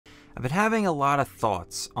I've been having a lot of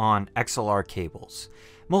thoughts on XLR cables,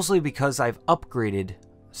 mostly because I've upgraded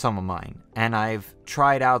some of mine and I've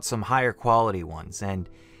tried out some higher quality ones. And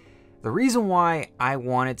the reason why I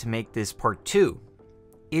wanted to make this part 2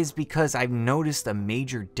 is because I've noticed a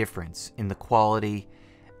major difference in the quality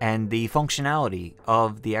and the functionality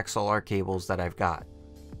of the XLR cables that I've got.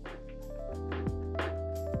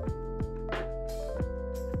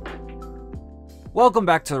 Welcome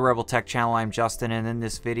back to the Rebel Tech channel. I'm Justin, and in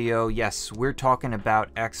this video, yes, we're talking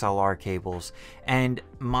about XLR cables and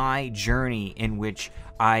my journey in which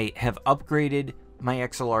I have upgraded my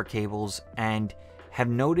XLR cables and have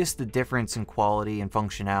noticed the difference in quality and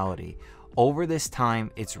functionality. Over this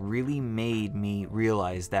time, it's really made me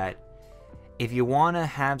realize that if you want to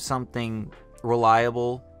have something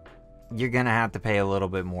reliable, you're gonna have to pay a little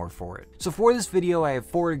bit more for it. So for this video, I have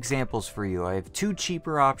 4 examples for you. I have 2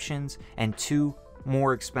 cheaper options and 2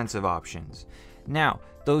 more expensive options. Now,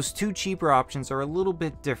 those 2 cheaper options are a little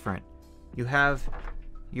bit different. You have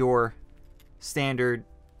your standard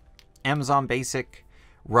Amazon basic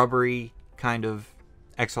rubbery kind of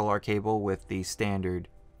XLR cable with the standard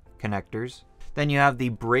connectors. Then you have the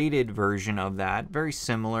braided version of that, very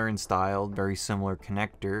similar in style, very similar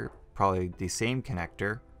connector, probably the same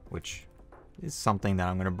connector, which is something that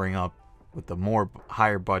I'm going to bring up with the more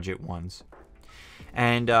higher budget ones.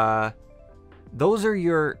 And those are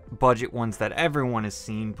your budget ones that everyone has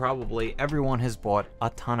seen. Probably everyone has bought a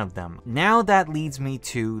ton of them. Now that leads me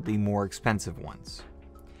to the more expensive ones.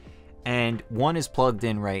 And one is plugged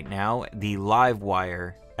in right now, the live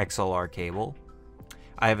wire XLR cable.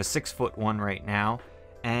 I have a 6-foot one right now.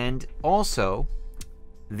 And also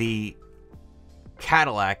the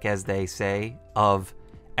Cadillac, as they say, of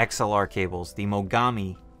XLR cables, the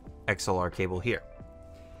Mogami XLR cable here.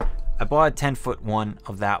 I bought a 10-foot one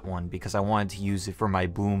of that one because I wanted to use it for my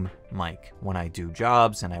boom mic when I do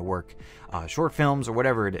jobs and I work short films or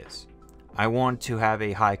whatever it is. I want to have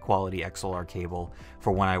a high quality XLR cable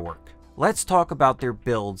for when I work. Let's talk about their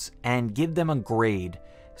builds and give them a grade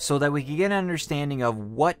so that we can get an understanding of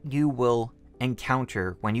what you will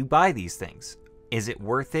encounter when you buy these things. Is it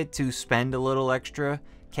worth it to spend a little extra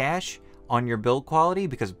cash on your build quality?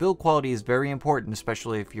 Because build quality is very important,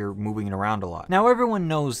 especially if you're moving it around a lot. Now, everyone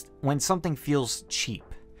knows when something feels cheap,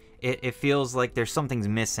 it feels like there's something's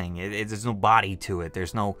missing. There's no body to it.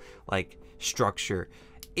 There's no like structure.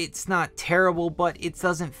 It's not terrible, but it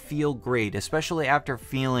doesn't feel great, especially after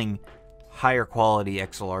feeling higher quality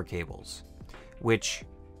XLR cables, which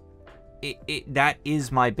that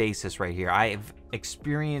is my basis right here. I've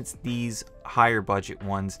experienced these higher budget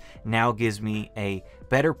ones. Now gives me a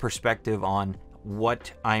better perspective on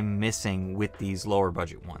what I'm missing with these lower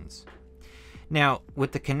budget ones. Now,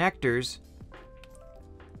 with the connectors,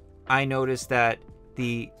 I noticed that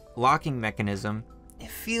the locking mechanism,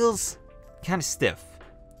 it feels kind of stiff.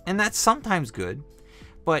 And that's sometimes good,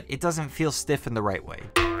 but it doesn't feel stiff in the right way.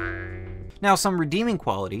 Now, some redeeming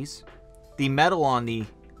qualities, the metal on the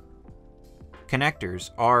connectors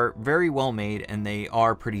are very well made and they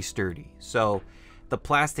are pretty sturdy. So the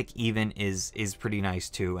plastic even is pretty nice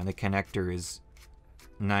too, and the connector is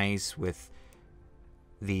nice with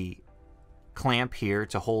the clamp here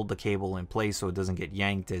to hold the cable in place so it doesn't get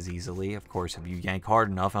yanked as easily. Of course, if you yank hard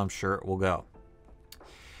enough, I'm sure it will go.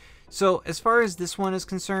 So as far as this one is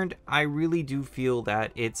concerned, I really do feel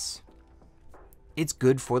that it's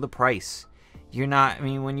good for the price. You're not, I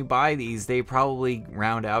mean, when you buy these, they probably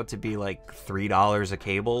round out to be like $3 a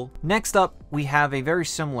cable. Next up, we have a very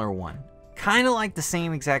similar one. Kind of like the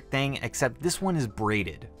same exact thing, except this one is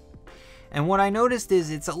braided. And what I noticed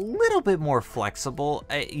is it's a little bit more flexible.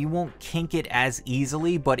 You won't kink it as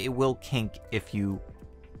easily, but it will kink if you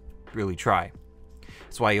really try.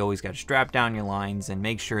 That's why you always got to strap down your lines and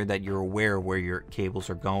make sure that you're aware of where your cables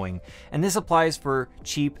are going. And this applies for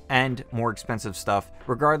cheap and more expensive stuff,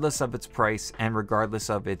 regardless of its price and regardless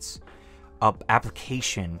of its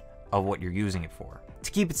application of what you're using it for.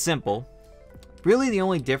 To keep it simple, really the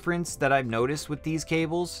only difference that I've noticed with these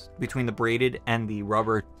cables between the braided and the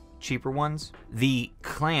rubber cheaper ones, the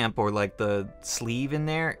clamp or like the sleeve in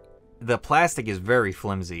there, the plastic is very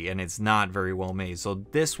flimsy and it's not very well made, so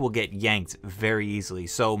this will get yanked very easily.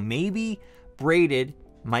 So maybe braided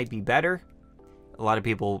might be better. A lot of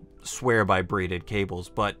people swear by braided cables,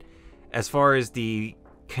 but as far as the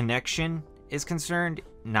connection is concerned,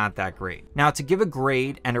 not that great. Now, to give a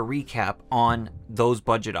grade and a recap on those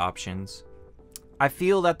budget options, I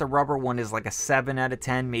feel that the rubber one is like a 7 out of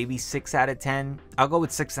 10, maybe 6 out of 10. I'll go with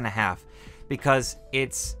 6.5 because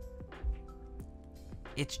it's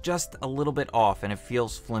just a little bit off and it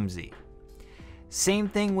feels flimsy. Same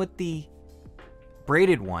thing with the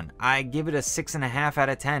braided one, I give it a 6.5 out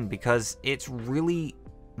of 10 because it's really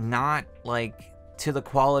not like to the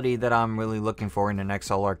quality that I'm really looking for in an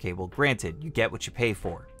XLR cable. Granted, you get what you pay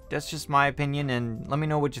for. That's just my opinion, and let me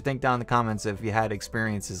know what you think down in the comments if you had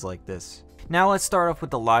experiences like this. Now let's start off with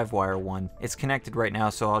the Livewire one. It's connected right now,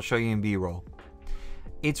 so I'll show you in B-roll.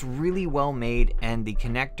 It's really well made, and the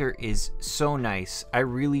connector is so nice. I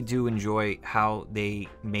really do enjoy how they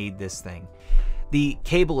made this thing. The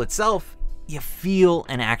cable itself, you feel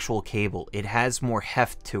an actual cable. It has more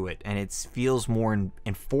heft to it, and it feels more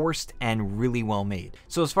enforced and really well made.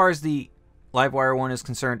 So as far as the Livewire one is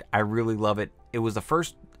concerned, I really love it. It was the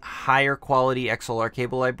first higher quality XLR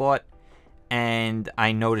cable I bought, and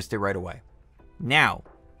I noticed it right away. Now,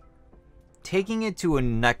 taking it to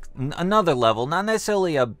another level, not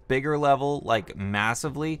necessarily a bigger level, like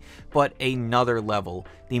massively, but another level,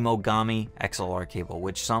 the Mogami XLR cable,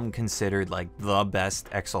 which some considered like the best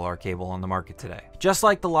XLR cable on the market today. Just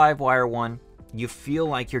like the Livewire one, you feel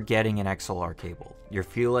like you're getting an XLR cable. You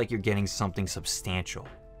feel like you're getting something substantial.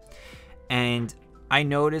 And I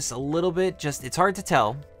notice a little bit, it's hard to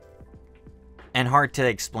tell and hard to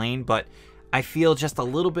explain, but I feel just a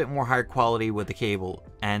little bit more higher quality with the cable,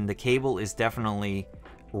 and the cable is definitely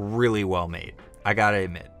really well made, I gotta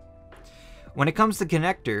admit. When it comes to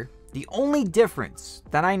connector, the only difference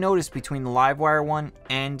that I noticed between the Livewire one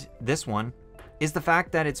and this one is the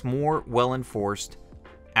fact that it's more well enforced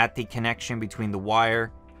at the connection between the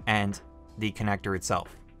wire and the connector itself.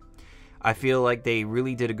 I feel like they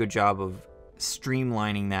really did a good job of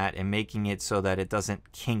streamlining that and making it so that it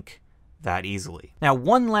doesn't kink that easily. Now,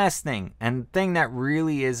 one last thing, and the thing that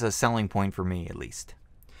really is a selling point for me at least.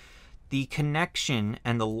 The connection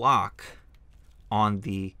and the lock on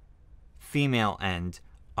the female end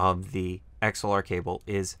of the XLR cable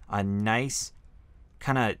is a nice,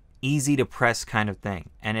 kind of easy to press kind of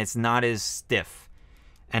thing, and it's not as stiff.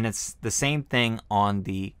 And it's the same thing on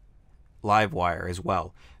the Livewire as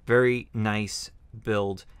well. Very nice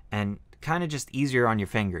build and kind of just easier on your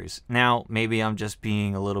fingers. Now, maybe I'm just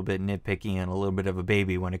being a little bit nitpicky and a little bit of a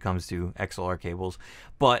baby when it comes to XLR cables,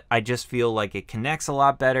 but I just feel like it connects a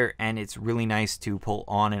lot better, and it's really nice to pull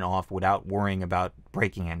on and off without worrying about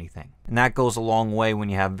breaking anything. And that goes a long way when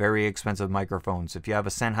you have very expensive microphones. If you have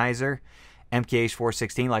a Sennheiser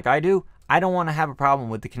MKH416 like I do, I don't want to have a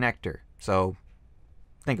problem with the connector. So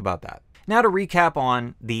think about that. Now to recap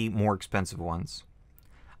on the more expensive ones.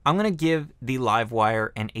 I'm going to give the Livewire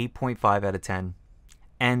an 8.5 out of 10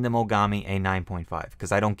 and the Mogami a 9.5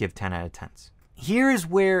 because I don't give 10 out of 10s. Here's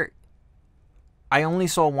where I only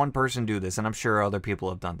saw one person do this, and I'm sure other people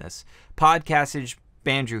have done this. Podcastage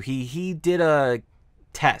Bandrew, he did a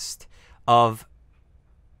test of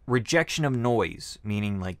rejection of noise,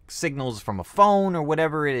 meaning like signals from a phone or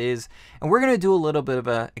whatever it is, and we're going to do a little bit of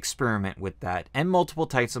an experiment with that, and multiple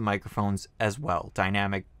types of microphones as well.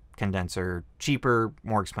 Dynamic, condenser, cheaper,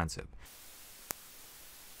 more expensive.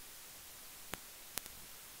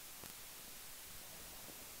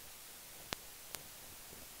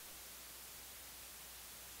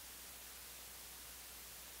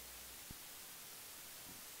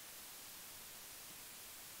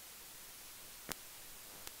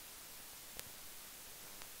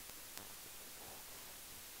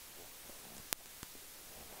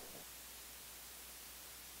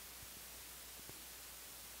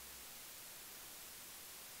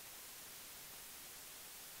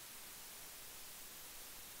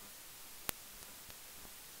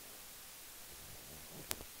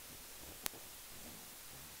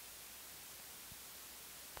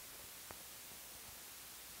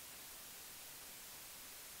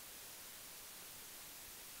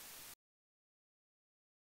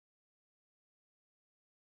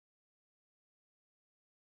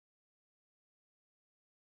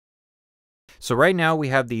 So right now we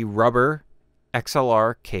have the rubber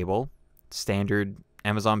XLR cable, standard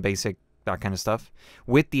Amazon Basic, that kind of stuff,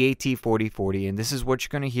 with the AT4040, and this is what you're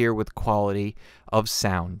going to hear with quality of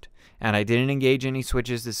sound. And I didn't engage any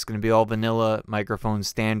switches. This is going to be all vanilla microphone,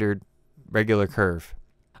 standard, regular curve.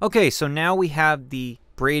 Okay, so now we have the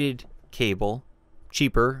braided cable,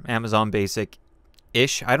 cheaper, Amazon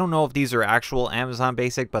Basic-ish. I don't know if these are actual Amazon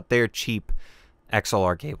Basic, but they're cheap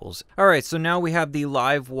XLR cables. Alright, so now we have the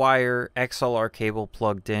Livewire XLR cable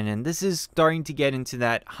plugged in, and this is starting to get into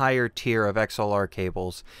that higher tier of XLR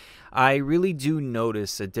cables. I really do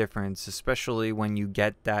notice a difference, especially when you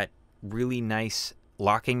get that really nice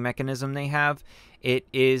locking mechanism they have. It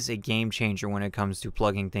is a game changer when it comes to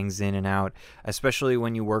plugging things in and out, especially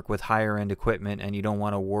when you work with higher end equipment and you don't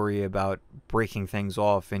want to worry about breaking things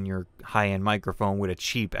off in your high-end microphone with a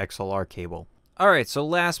cheap XLR cable. Alright, so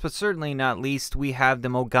last but certainly not least, we have the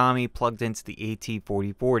Mogami plugged into the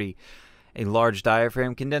AT4040. A large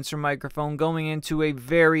diaphragm condenser microphone going into a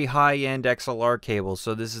very high-end XLR cable.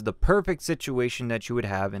 So this is the perfect situation that you would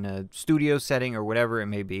have in a studio setting or whatever it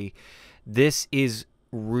may be. This is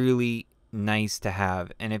really nice to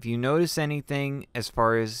have. And if you notice anything as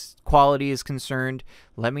far as quality is concerned,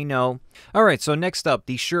 let me know. Alright, so next up,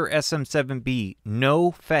 the Shure Sm7B. No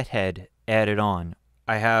FET head added on.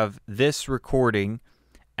 I have this recording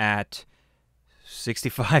at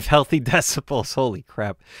 65 healthy decibels. Holy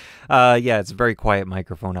crap. Yeah, it's a very quiet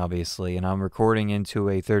microphone, obviously, and I'm recording into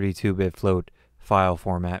a 32-bit float file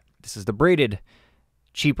format. This is the braided,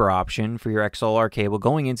 cheaper option for your XLR cable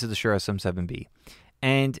going into the Shure Sm7B.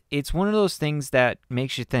 And it's one of those things that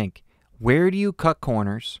makes you think, where do you cut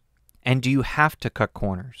corners, and do you have to cut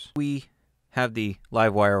corners? We have the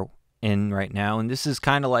live wire in right now, and this is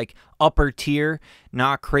kind of like upper tier,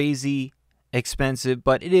 not crazy expensive,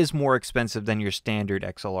 but it is more expensive than your standard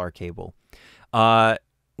XLR cable.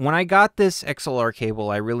 When I got this XLR cable,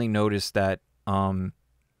 I really noticed that,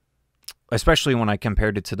 especially when I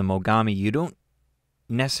compared it to the Mogami, you don't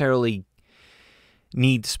necessarily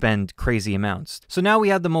need to spend crazy amounts. So now we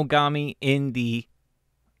have the Mogami in the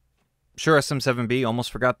Shure Sm7B.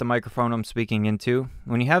 Almost forgot the microphone I'm speaking into.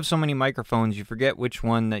 When you have so many microphones, you forget which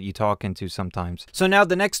one that you talk into sometimes. So now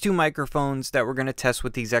the next two microphones that we're going to test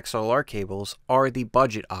with these XLR cables are the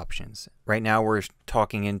budget options. Right now we're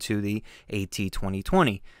talking into the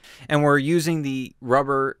AT2020. And we're using the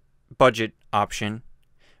rubber budget option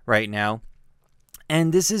right now.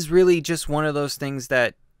 And this is really just one of those things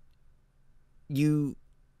that you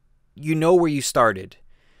know where you started.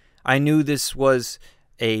 I knew this was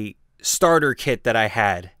a starter kit that I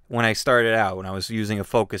had when I started out, when I was using a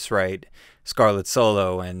Focusrite Scarlett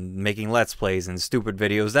Solo and making Let's Plays and stupid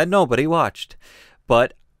videos that nobody watched.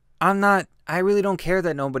 But I really don't care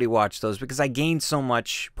that nobody watched those because I gained so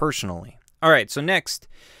much personally. Alright, so next,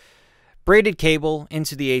 braided cable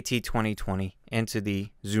into the AT2020, into the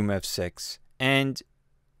Zoom F6. And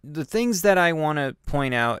the things that I want to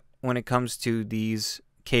point out when it comes to these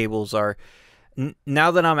cables are, now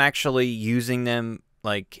that I'm actually using them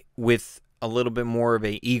like with a little bit more of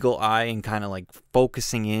a eagle eye and kind of like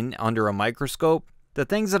focusing in under a microscope, the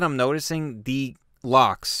things that I'm noticing, the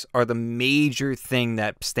locks are the major thing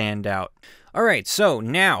that stand out. All right, so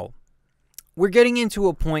now we're getting into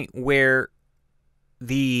a point where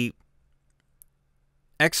the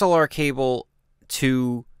XLR cable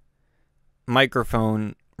to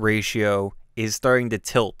microphone ratio is starting to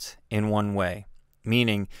tilt in one way,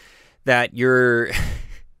 meaning that your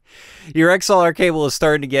XLR cable is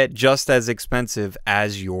starting to get just as expensive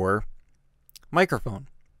as your microphone.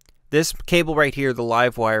 This cable right here, the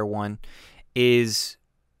live wire one, is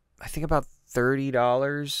I think about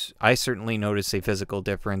 $30. I certainly notice a physical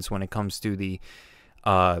difference when it comes to the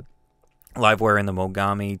live wire and the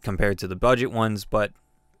Mogami compared to the budget ones, but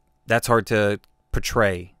that's hard to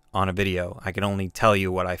portray on a video. I can only tell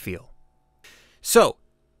you what I feel. So,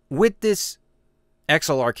 with this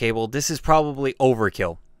XLR cable, this is probably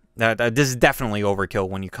overkill. This is definitely overkill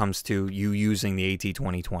when it comes to you using the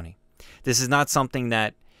AT2020. This is not something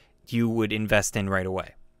that you would invest in right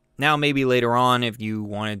away. Now, maybe later on, if you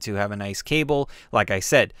wanted to have a nice cable, like I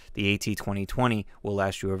said, the AT2020 will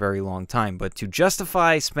last you a very long time. But to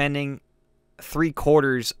justify spending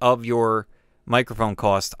 3/4 of your microphone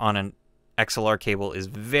cost on an XLR cable is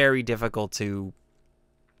very difficult to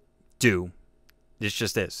do. This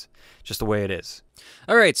just is. Just the way it is.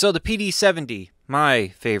 Alright, so the PD-70, my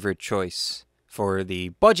favorite choice for the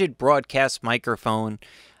budget broadcast microphone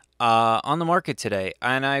on the market today.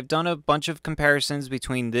 And I've done a bunch of comparisons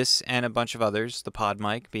between this and a bunch of others, the pod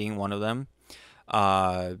mic being one of them.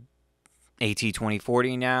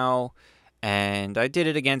 AT2040 now, and I did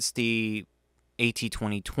it against the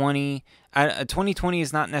AT2020. 2020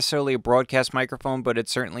 is not necessarily a broadcast microphone, but it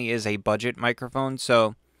certainly is a budget microphone,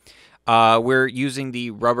 so we're using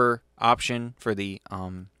the rubber option for the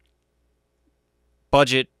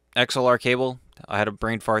budget XLR cable. I had a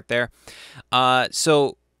brain fart there.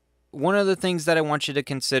 So one of the things that I want you to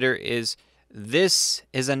consider is this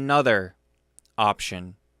is another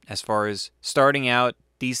option as far as starting out.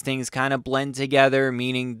 These things kind of blend together,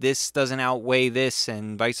 meaning this doesn't outweigh this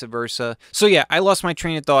and vice versa. So yeah, I lost my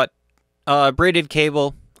train of thought. Braided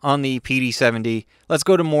cable on the PD-70. Let's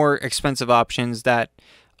go to more expensive options that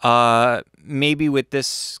maybe with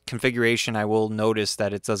this configuration I will notice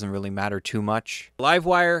that it doesn't really matter too much. Live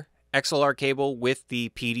wire XLR cable with the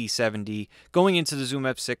PD-70 going into the Zoom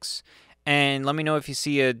F6, and let me know if you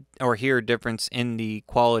see or hear a difference in the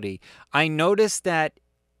quality. I noticed that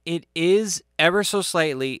it is ever so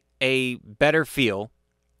slightly a better feel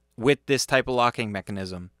with this type of locking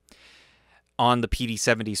mechanism on the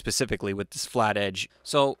PD-70 specifically with this flat edge.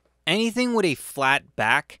 So anything with a flat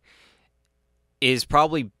back is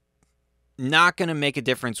probably not going to make a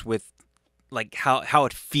difference with like how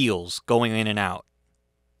it feels going in and out.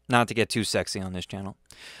 Not to get too sexy on this channel.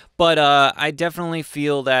 But I definitely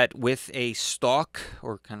feel that with a stock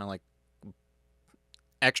or kind of like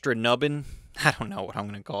extra nubbin, I don't know what I'm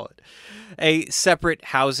going to call it, a separate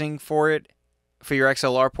housing for it, for your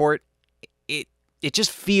XLR port, it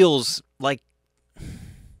just feels like,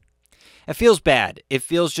 it feels bad. It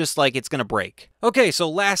feels just like it's going to break. Okay, so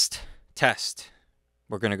last test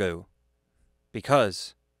we're going to go,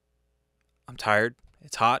 because I'm tired,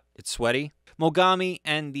 it's hot, it's sweaty. Mogami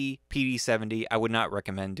and the PD-70, I would not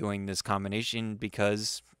recommend doing this combination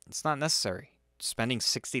because it's not necessary. Spending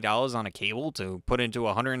 $60 on a cable to put into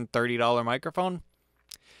a $130 microphone?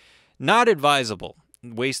 Not advisable.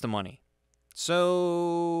 Waste of money.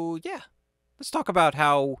 So, yeah. Let's talk about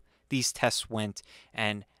how these tests went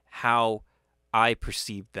and how I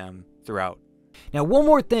perceived them throughout. Now, one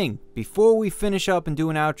more thing before we finish up and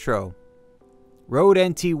do an outro. Rode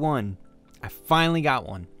NT1. I finally got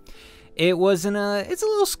one. It wasn't it's a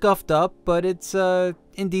little scuffed up, but it's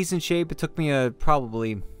in decent shape. It took me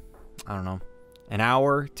probably, I don't know, an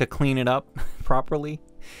hour to clean it up properly.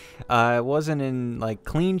 It wasn't in like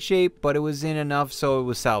clean shape, but it was in enough so it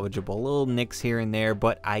was salvageable. Little nicks here and there,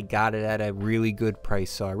 but I got it at a really good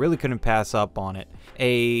price, so I really couldn't pass up on it.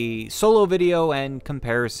 A solo video and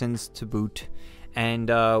comparisons to boot, and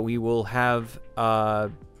we will have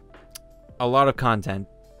a lot of content,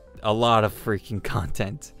 a lot of freaking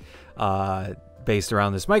content. Based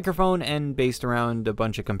around this microphone and based around a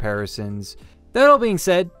bunch of comparisons. That all being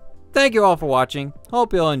said, thank you all for watching.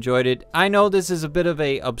 Hope you all enjoyed it. I know this is a bit of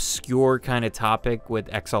a obscure kind of topic with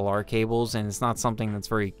XLR cables, and it's not something that's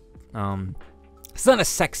very, it's not a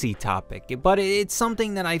sexy topic, but it's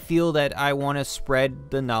something that I feel that I want to spread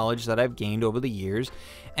the knowledge that I've gained over the years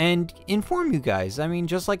and inform you guys. I mean,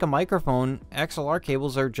 just like a microphone, XLR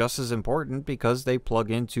cables are just as important because they plug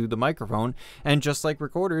into the microphone, and just like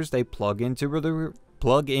recorders, they plug into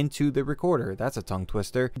the recorder. That's a tongue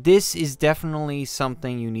twister. This is definitely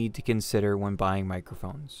something you need to consider when buying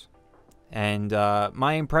microphones. And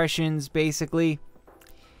my impressions, basically,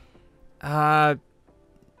 what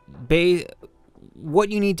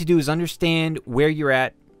you need to do is understand where you're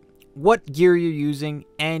at, what gear you're using,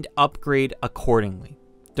 and upgrade accordingly.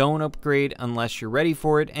 Don't upgrade unless you're ready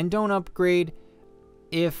for it, and don't upgrade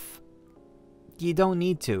if you don't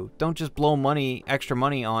need to. Don't just blow extra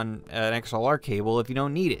money on an XLR cable if you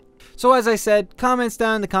don't need it. So as I said, comments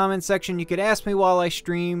down in the comments section. You could ask me while I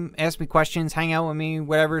stream, ask me questions, hang out with me,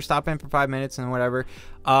 whatever, stop in for 5 minutes and whatever.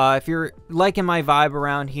 If you're liking my vibe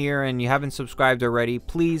around here and you haven't subscribed already,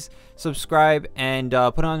 please subscribe and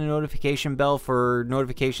put on the notification bell for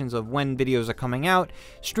notifications of when videos are coming out,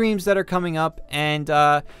 streams that are coming up, and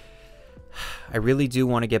I really do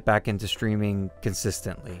want to get back into streaming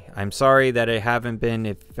consistently. I'm sorry that I haven't been,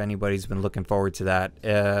 if anybody's been looking forward to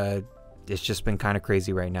that. It's just been kind of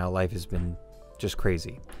crazy right now. Life has been just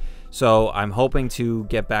crazy. So I'm hoping to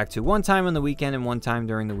get back to one time on the weekend and one time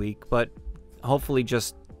during the week, but hopefully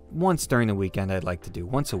just once during the weekend. I'd like to do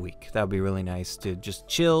once a week. That would be really nice to just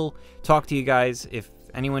chill, talk to you guys. If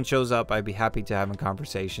anyone shows up, I'd be happy to have a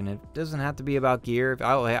conversation. It doesn't have to be about gear.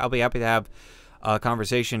 I'll be happy to have a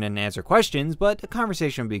conversation and answer questions, but a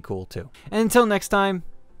conversation would be cool too. And until next time,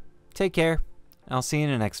 take care. I'll see you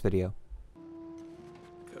in the next video.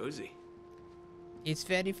 Cozy. It's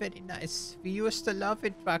very, very nice. We used to love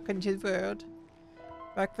it back in the world.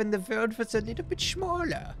 Back when the world was a little bit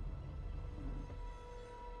smaller.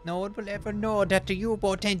 No one will ever know that the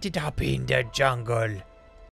U-boat ended up in the jungle.